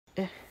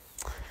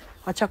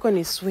Wachako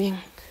ni swing.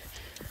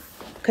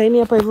 Kaini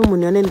hapa hivi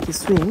munione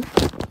nikiswing.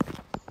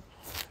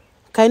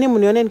 Kaini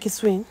munione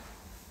nikiswing.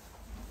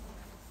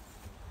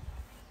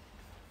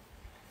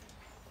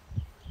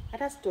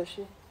 Hata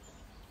sitoshi.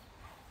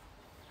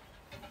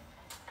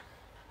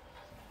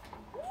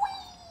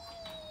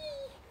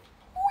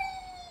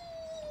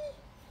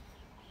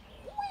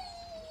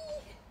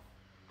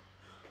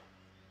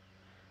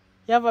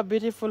 You have a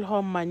beautiful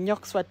home.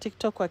 Manyoks wa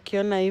TikTok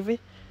wakiona hivi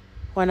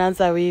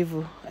wanaanza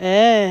wivu.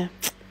 I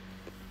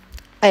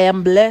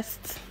am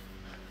blessed.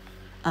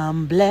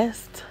 I'm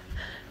blessed.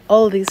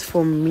 All this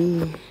for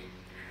me.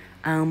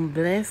 I'm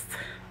blessed.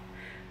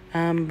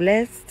 I'm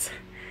blessed.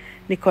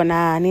 Niko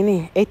na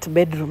 8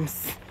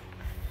 bedrooms.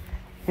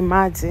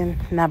 Imagine,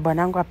 na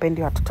bwanangu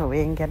hapendi watoto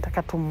wengi,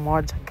 anataka tu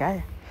mmoja guy.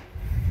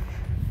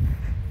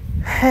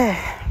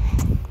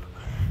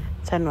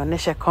 Acha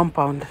nionyeshe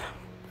compound.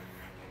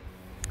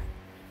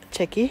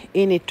 Cheki,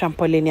 hii ni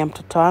trampoline ya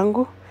mtoto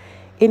wangu.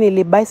 Hii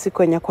nilibuy siku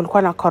kwenye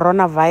kulikuwa na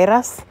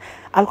coronavirus.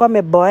 Alikuwa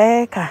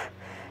ameboeka.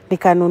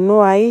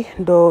 Nikanunua hii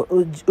ndo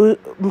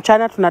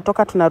mchana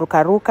tunatoka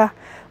tunarukaruka.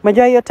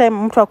 Unajua hiyo time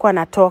mtu alikuwa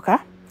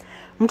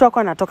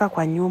anatoka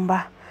kwa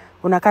nyumba.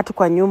 Unakaa tu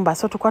kwa nyumba.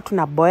 So tulikuwa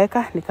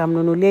tunaboeka,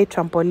 nikamnunulia hii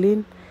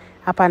trampoline.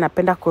 Hapa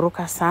anapenda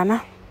kuruka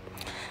sana.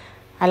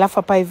 Alafu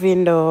hapa hivi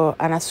ndo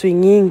ana swing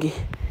nyingi.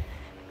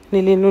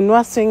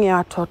 Nilinunua swing ya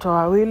watoto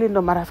wawili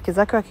ndo marafiki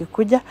zake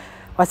wakikuja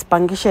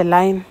wasipangishe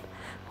line.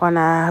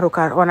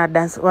 Wana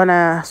dance,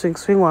 wana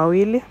swing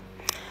wawili.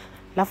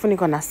 Alafu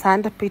niko na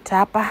sandpit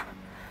hapa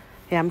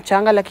ya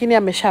mchanga, lakini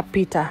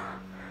ameshapita.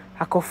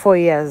 Ako 4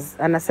 years.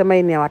 Anasema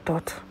hii ni ya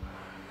watoto.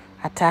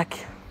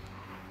 Hataki.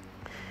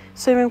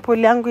 Swimming pool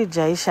yangu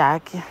ijaisha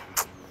haki.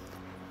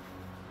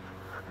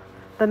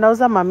 Ndo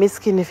nauza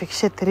mamiski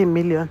nifikishe 3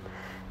 million.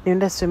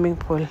 Niunde swimming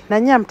pool. Na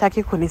nyinyi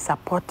hamtaki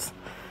kunisupport.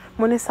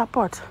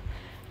 Munisupport.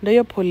 Ndo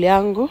hiyo pool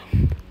yangu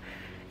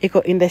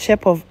iko in the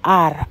shape of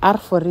R. R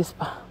for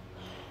Risper.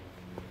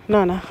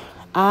 Naona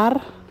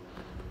R.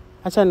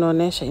 Acha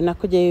nionyeshe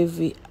inakuja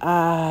hivi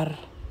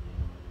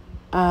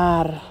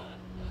R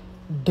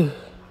D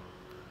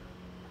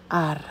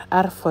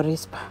R for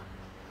Risper.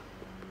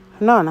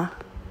 Naona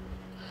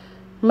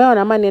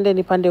meona ama niende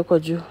nipande huko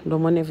juu ndo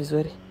muone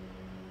vizuri.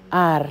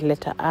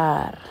 Letter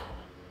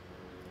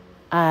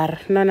R.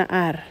 Naona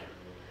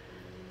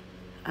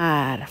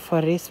R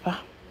for Risper.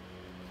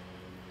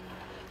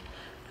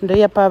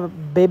 Ndio hapa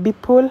baby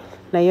pool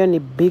na hiyo ni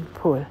big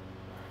pool.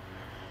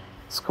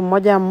 Siku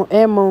moja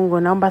Mungu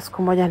naomba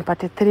siku moja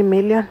nipate 3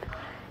 million.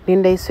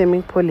 Niende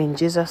swimming pool in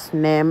Jesus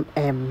name.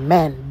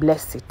 Amen.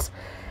 Bless it.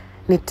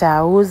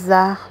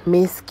 Nitauza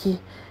miski,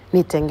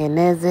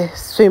 nitengeneze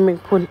swimming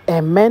pool.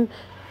 Amen.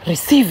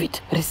 Receive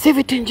it. Receive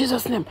it in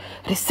Jesus name.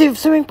 Receive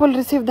swimming pool,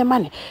 receive the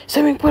money.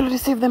 Swimming pool,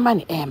 receive the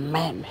money.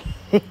 Amen.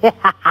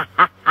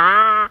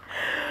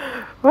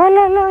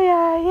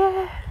 Hallelujah.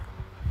 Yeah.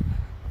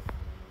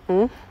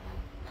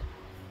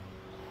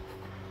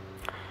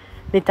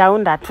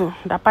 Nitaunda tu.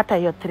 Ndapata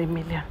hiyo 3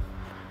 million.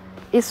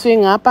 Hii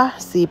swing hapa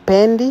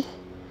sipendi.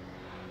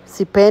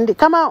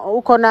 Kama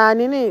uko na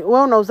wewe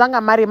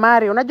unauzanga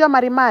marimari. Unajua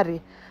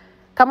marimari?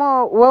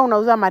 Kama wewe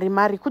unauza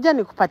marimari, kuja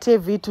nikupatie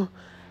vitu.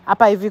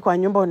 Hapa hivi kwa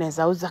nyumba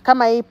unaweza uza.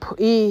 Kama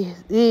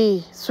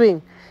hii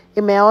swing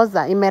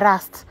imeoza,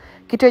 imerust.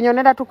 Kitu yenye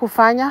unaenda tu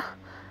kufanya,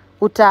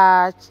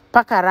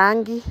 utapaka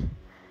rangi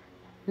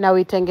na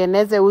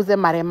uitengeneze uze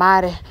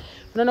maremare.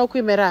 Unaona huku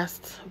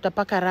imerust,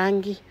 utapaka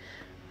rangi.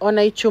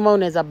 Ona hii chuma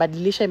unaweza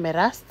badilisha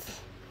imerust.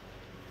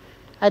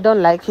 I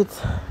don't like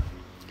it.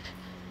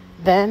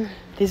 Then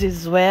this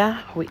is where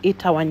we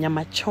eat our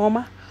nyama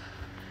choma.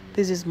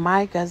 This is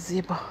my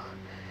gazebo.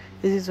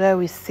 This is where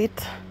we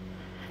sit.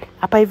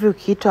 Hapa hivi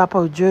ukiitwa hapa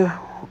ujue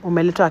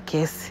umeletwa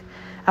kesi.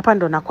 Hapa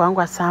ndo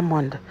nakuangwa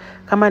summoned.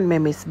 Kama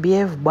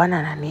nimemisbehave bwana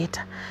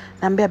ananiita.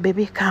 Naambia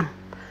baby come.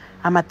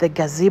 I'm at the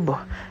gazebo.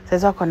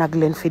 Sasa wako na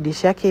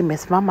Glenfiddich yake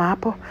imesimama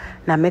hapo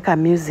na meka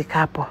music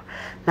hapo.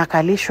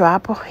 Nakalishwa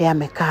hapo, yeye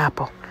amekaa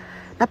hapo.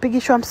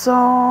 Napigishwa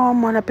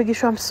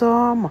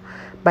msomo.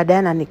 Baadaye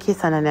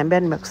ananikisa na ananiambia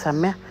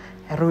nimekusamea,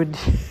 rudi.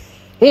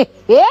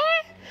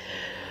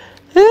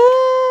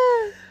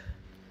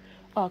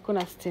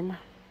 Kuna stima.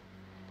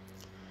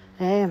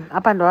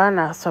 Hapa ndo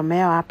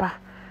anasomea hapa.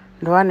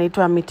 Ndo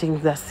anaitwa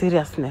meetings za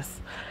seriousness.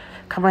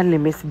 Kama ni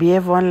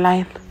misbehave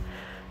online,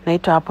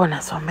 naitwa hapo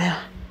nasomea.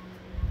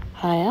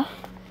 Haya.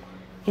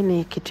 Hii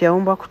ni kitu ya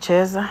umbwa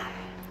kucheza.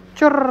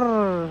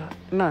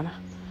 No.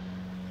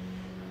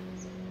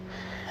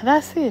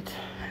 That's it.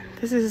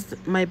 This is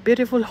my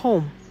beautiful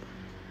home.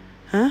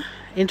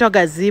 Into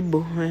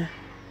gazebo.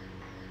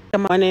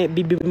 Kama wane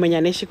bibi mwenye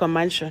anaishi kwa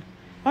mansion.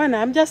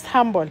 I'm just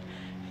humble.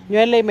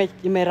 Nywele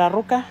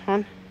imeraruka.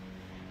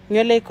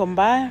 Nywele iko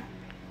mbaya.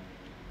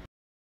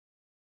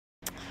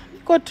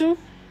 Iko tu.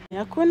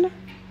 Hakuna.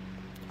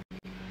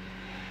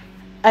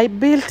 I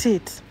built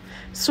it.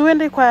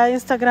 Suende kwa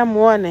Instagram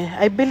uone.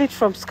 I built it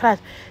from scratch.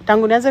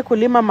 Tangu nianze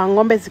kulima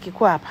mangombe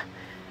zikikuwa hapa.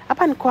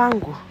 Hapa ni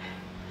kwangu.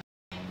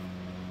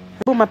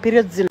 Buma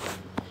periods in.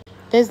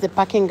 There's the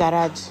parking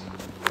garage.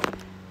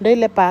 Ndio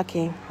ile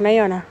parking.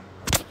 Unaiona?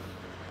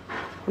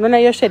 Unaona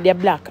hiyo shade ya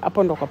black?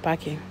 Hapo ndo kwa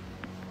parking.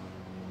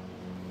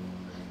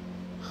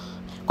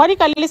 Kwani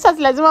Kalisa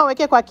lazima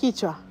uweke kwa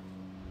kichwa?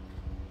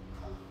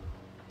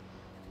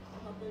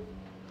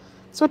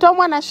 Si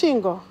utaumwa na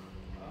shingo?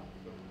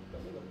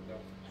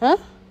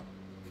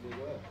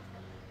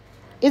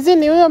 Hizi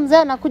ni huyo mzee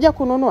anakuja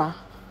kununua?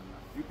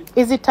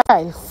 Hizi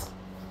tiles.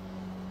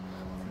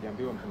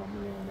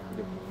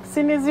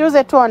 Si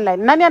niziuze tu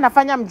online. Nani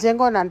anafanya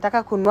mjengo na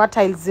anataka kununua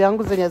tiles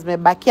yangu zenye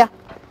zimebakia?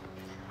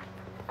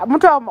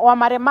 Mtu wa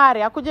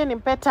maremare akuje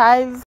nimpe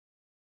tiles.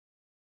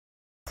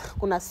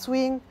 Kuna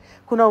swing,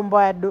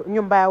 kuna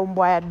nyumba ya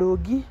umbwa ya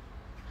dogi.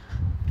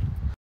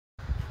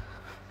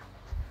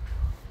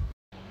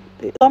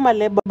 Soma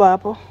lebo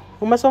hapo.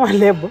 Umesoma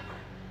lebo?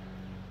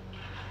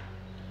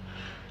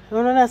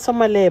 Unaona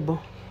soma lebo.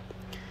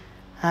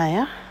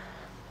 Haya.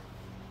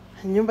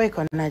 Nyumba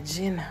iko na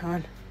jina,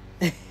 ona.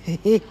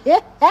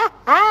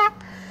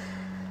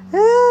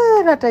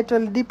 Na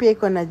title deed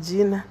iko na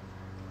jina.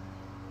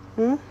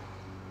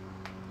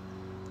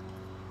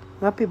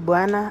 Wapi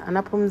bwana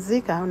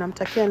anapumzika?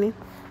 Unamtakia nini?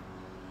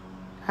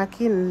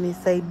 Haki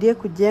nisaidie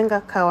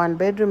kujenga ka 1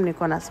 bedroom,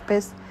 niko na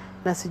space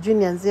na sijui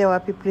nianzie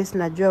wapi, please,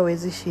 najua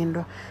huwezi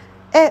shindwa.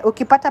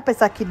 Ukipata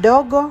pesa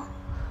kidogo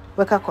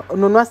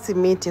nunua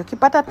simiti.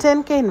 Ukipata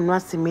 10k nunua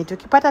simiti.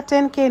 Ukipata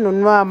 10k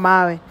nunua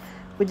mawe.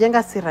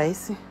 Kujenga si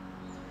rahisi.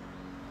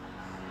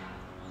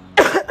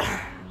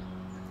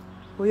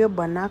 Huyo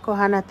bwanako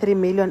hana 3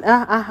 million.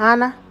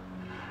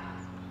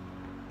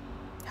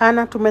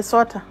 Hana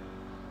tumesota.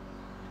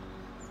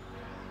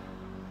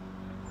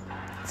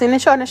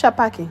 Sinishaonesha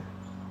parking.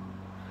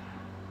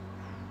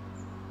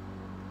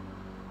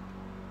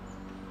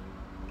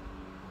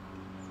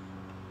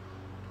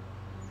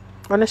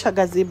 Onesha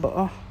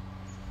gazebo.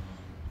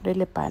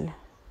 Dele pale.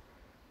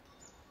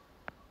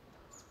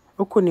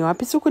 Huku ni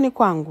wapi? Huku ni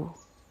kwangu.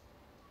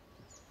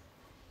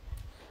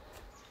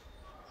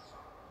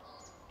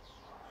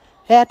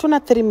 Hatuna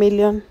 3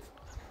 million.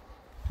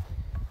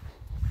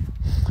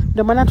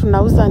 Ndio maana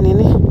tunauza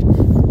nini?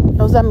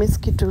 Tunauza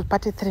miski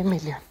tupate 3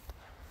 million.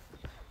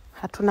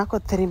 Hatunako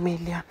 3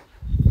 million.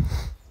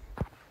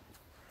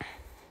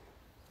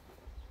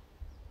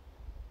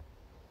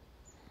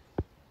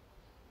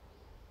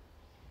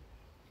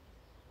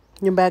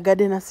 Nyumba ya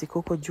garden siko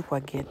huko juu kwa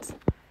gate.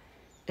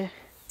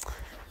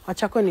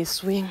 Wachako ni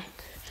swing.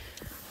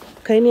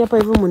 Kaini hapa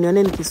hivi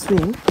mnione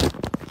nikiswing.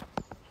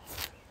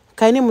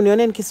 Kaini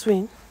mnione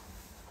nikiswing.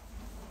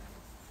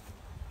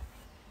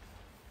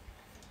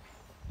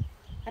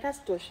 Hata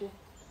sitoshi.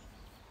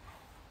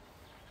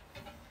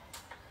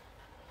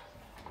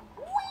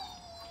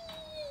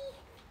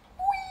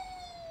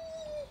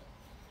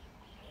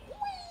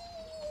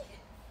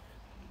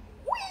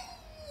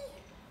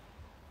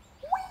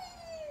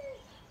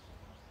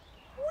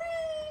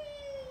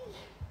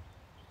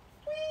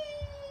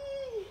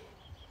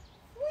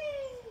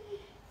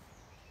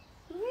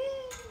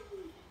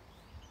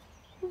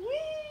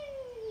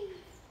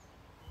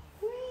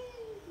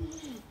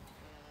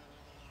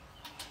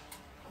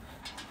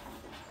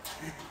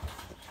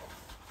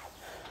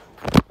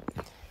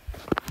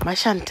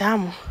 Maisha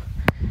ntamu.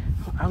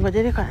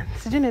 Angojeni kwa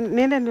sijui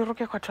niende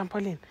niruke kwa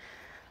trampoline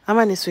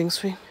ama ni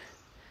swing.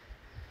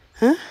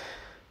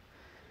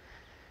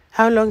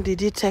 How long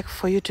did it take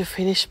for you to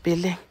finish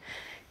building?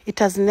 It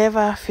has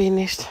never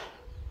finished.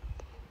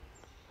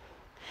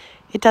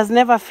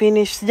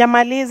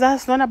 Sijamaliza,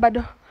 sinaona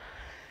bado.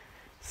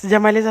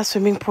 Sijamaliza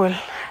swimming pool.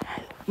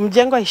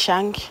 Mjengo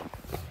ishangi.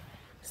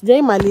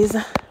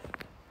 Sijaimaliza.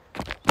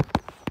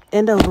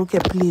 Enda uruke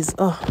please.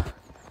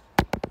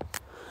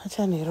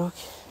 Acha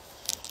niruke.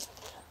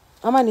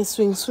 Ama ni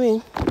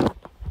swing.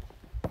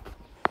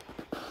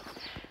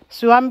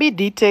 Siwambi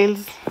details.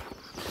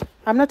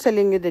 I'm not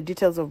telling you the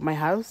details of my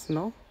house,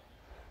 no.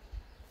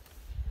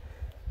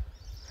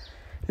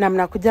 Na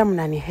mnakuja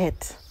mnani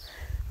hate.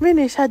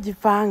 Mimi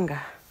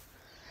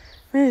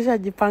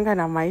nishajipanga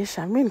na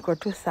maisha. Mimi niko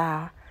tu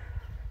sawa.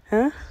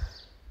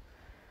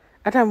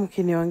 Hata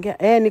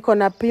mkiniongea, niko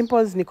na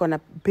pimples, niko na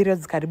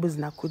periods karibu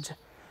zinakuja.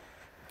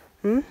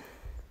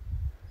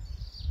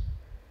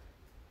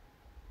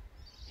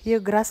 Hiyo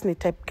grass ni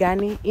type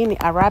gani? Hii ni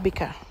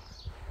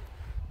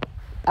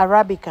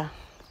Arabica.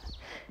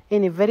 Hii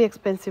ni very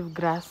expensive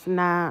grass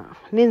na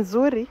ni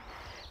nzuri.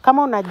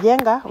 Kama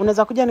unajenga,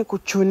 unaweza kuja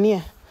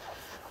nikuchunie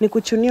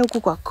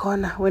huku kwa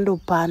kona, uende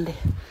upande.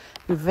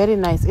 Ni very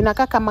nice.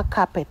 Inakaa kama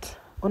carpet.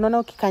 Unaona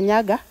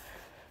ukikanyaga,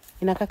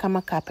 inakaa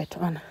kama carpet.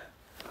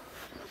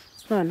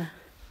 Unaona?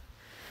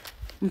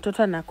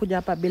 Mtoto anakuja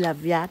hapa bila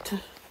viatu.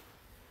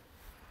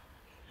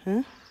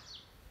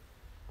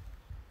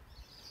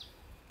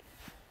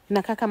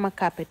 Inakaa kama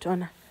carpet,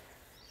 ona.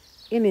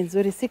 Hii ni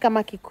nzuri, si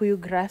kama Kikuyu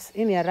grass.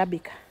 Hii ni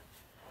Arabica.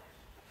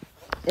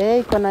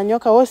 Iko na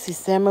nyoka,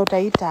 usiseme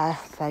utaita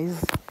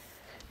size.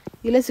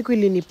 Ile siku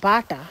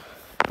ilinipata.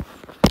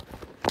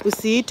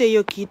 Usiite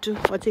hiyo kitu,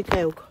 wacha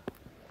ikae huko.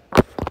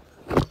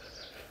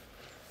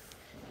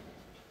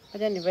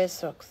 Wacha nivae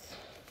socks.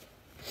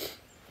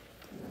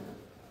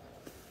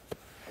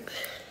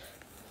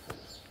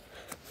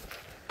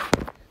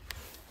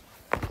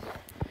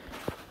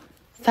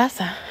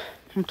 Sasa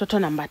mtoto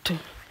namba 2.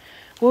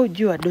 Wewe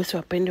unajua wadosi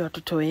wapendi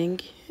watoto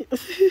wengi.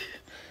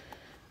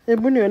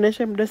 Hebu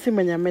nionyeshe mdosi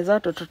mwenye amezaa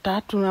watoto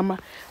 3 ama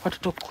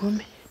watoto 10.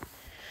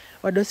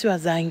 Wadosi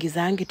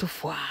wazangi tu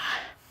fwa.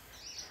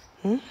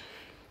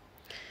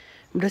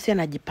 Mdosi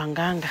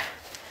anajipanganga.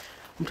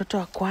 Mtoto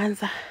wa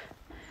kwanza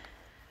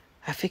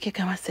afike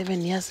kama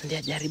 7 years ndiye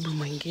ajaribu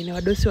mwingine.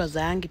 Wadosi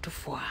wazangi tu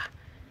fwa.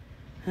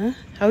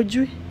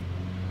 Haujui?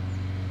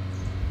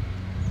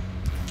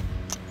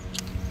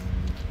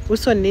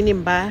 Uso nini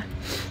mbaya?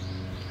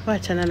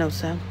 Waachana na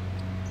uso.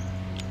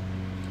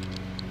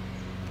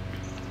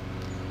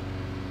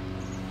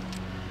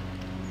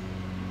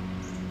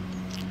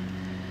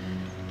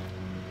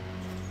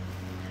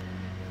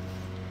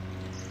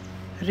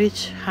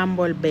 Rich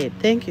humble babe.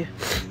 Thank you.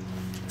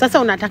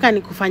 Sasa unataka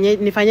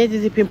nifanye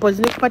hizi pimples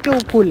nikupatie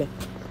ukule?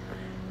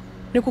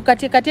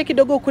 Nikukatie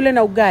kidogo ukule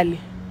na ugali?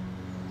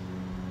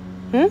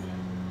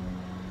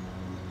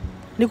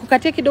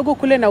 Nikukatie kidogo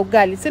kule na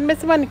ugali. Si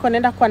nimesema niko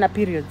naenda kwa na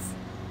periods.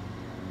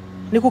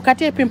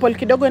 Nikukatie pimple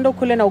kidogo enda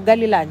kule na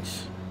ugali lunch.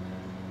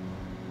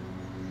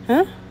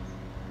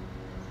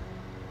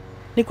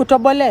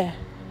 Nikutobole,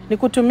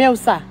 nikutumie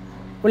usa,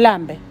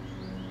 ulambe.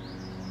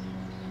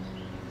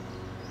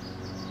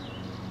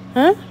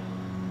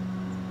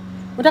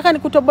 Unataka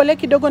nikutobole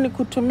kidogo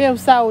nikutumie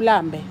usa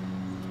ulambe?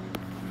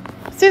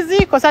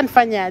 Siziko sasa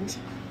nifanyaje?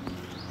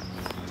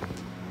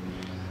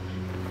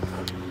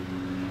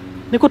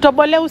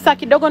 Nikutobole usa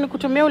kidogo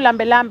nikutumie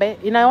ulambe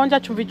inaonja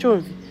chumvi.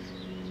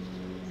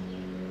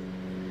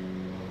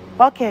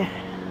 Okay.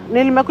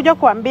 Nilimekuja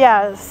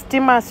kuambia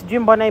stima sijui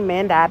mbona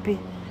imeenda wapi.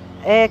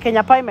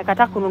 Kenya Power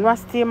imekataa kununua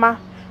stima,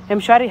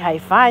 M-Shwari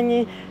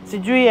haifanyi,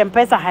 sijui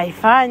M-Pesa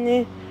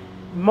haifanyi,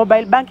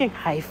 mobile banking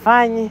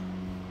haifanyi.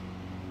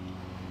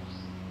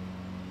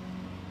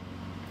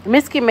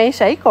 Miski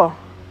imeisha iko?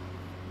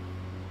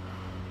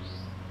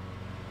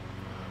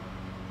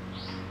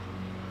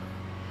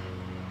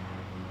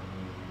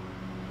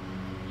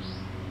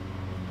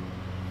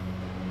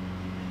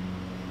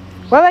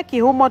 Wewe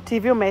Kihumo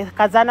TV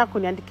umekazana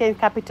kuniandikia in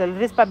capital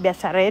Risper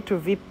biashara yetu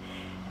vipi?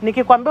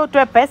 Nikikwambia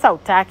utoe pesa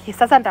utaki.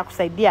 Sasa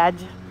nitakusaidia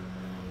aje?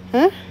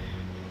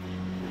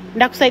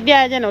 Nitakusaidia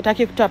aje na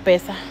utaki kutoa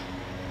pesa?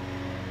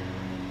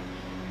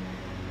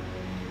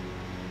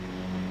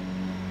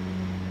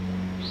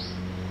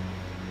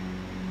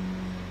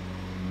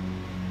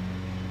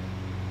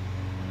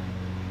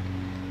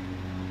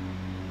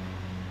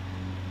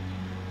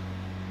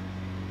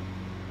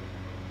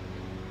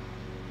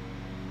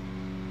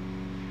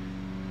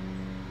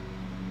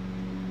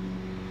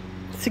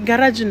 Si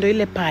garage ndo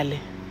ile pale.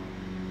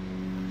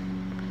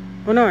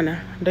 Unaona?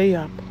 Ndo hiyo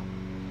hapo.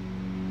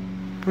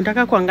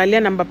 Unataka kuangalia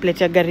number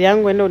plate ya gari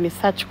yangu ende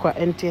unisearch kwa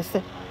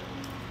NTSA.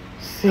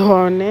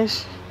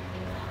 Sioneshi.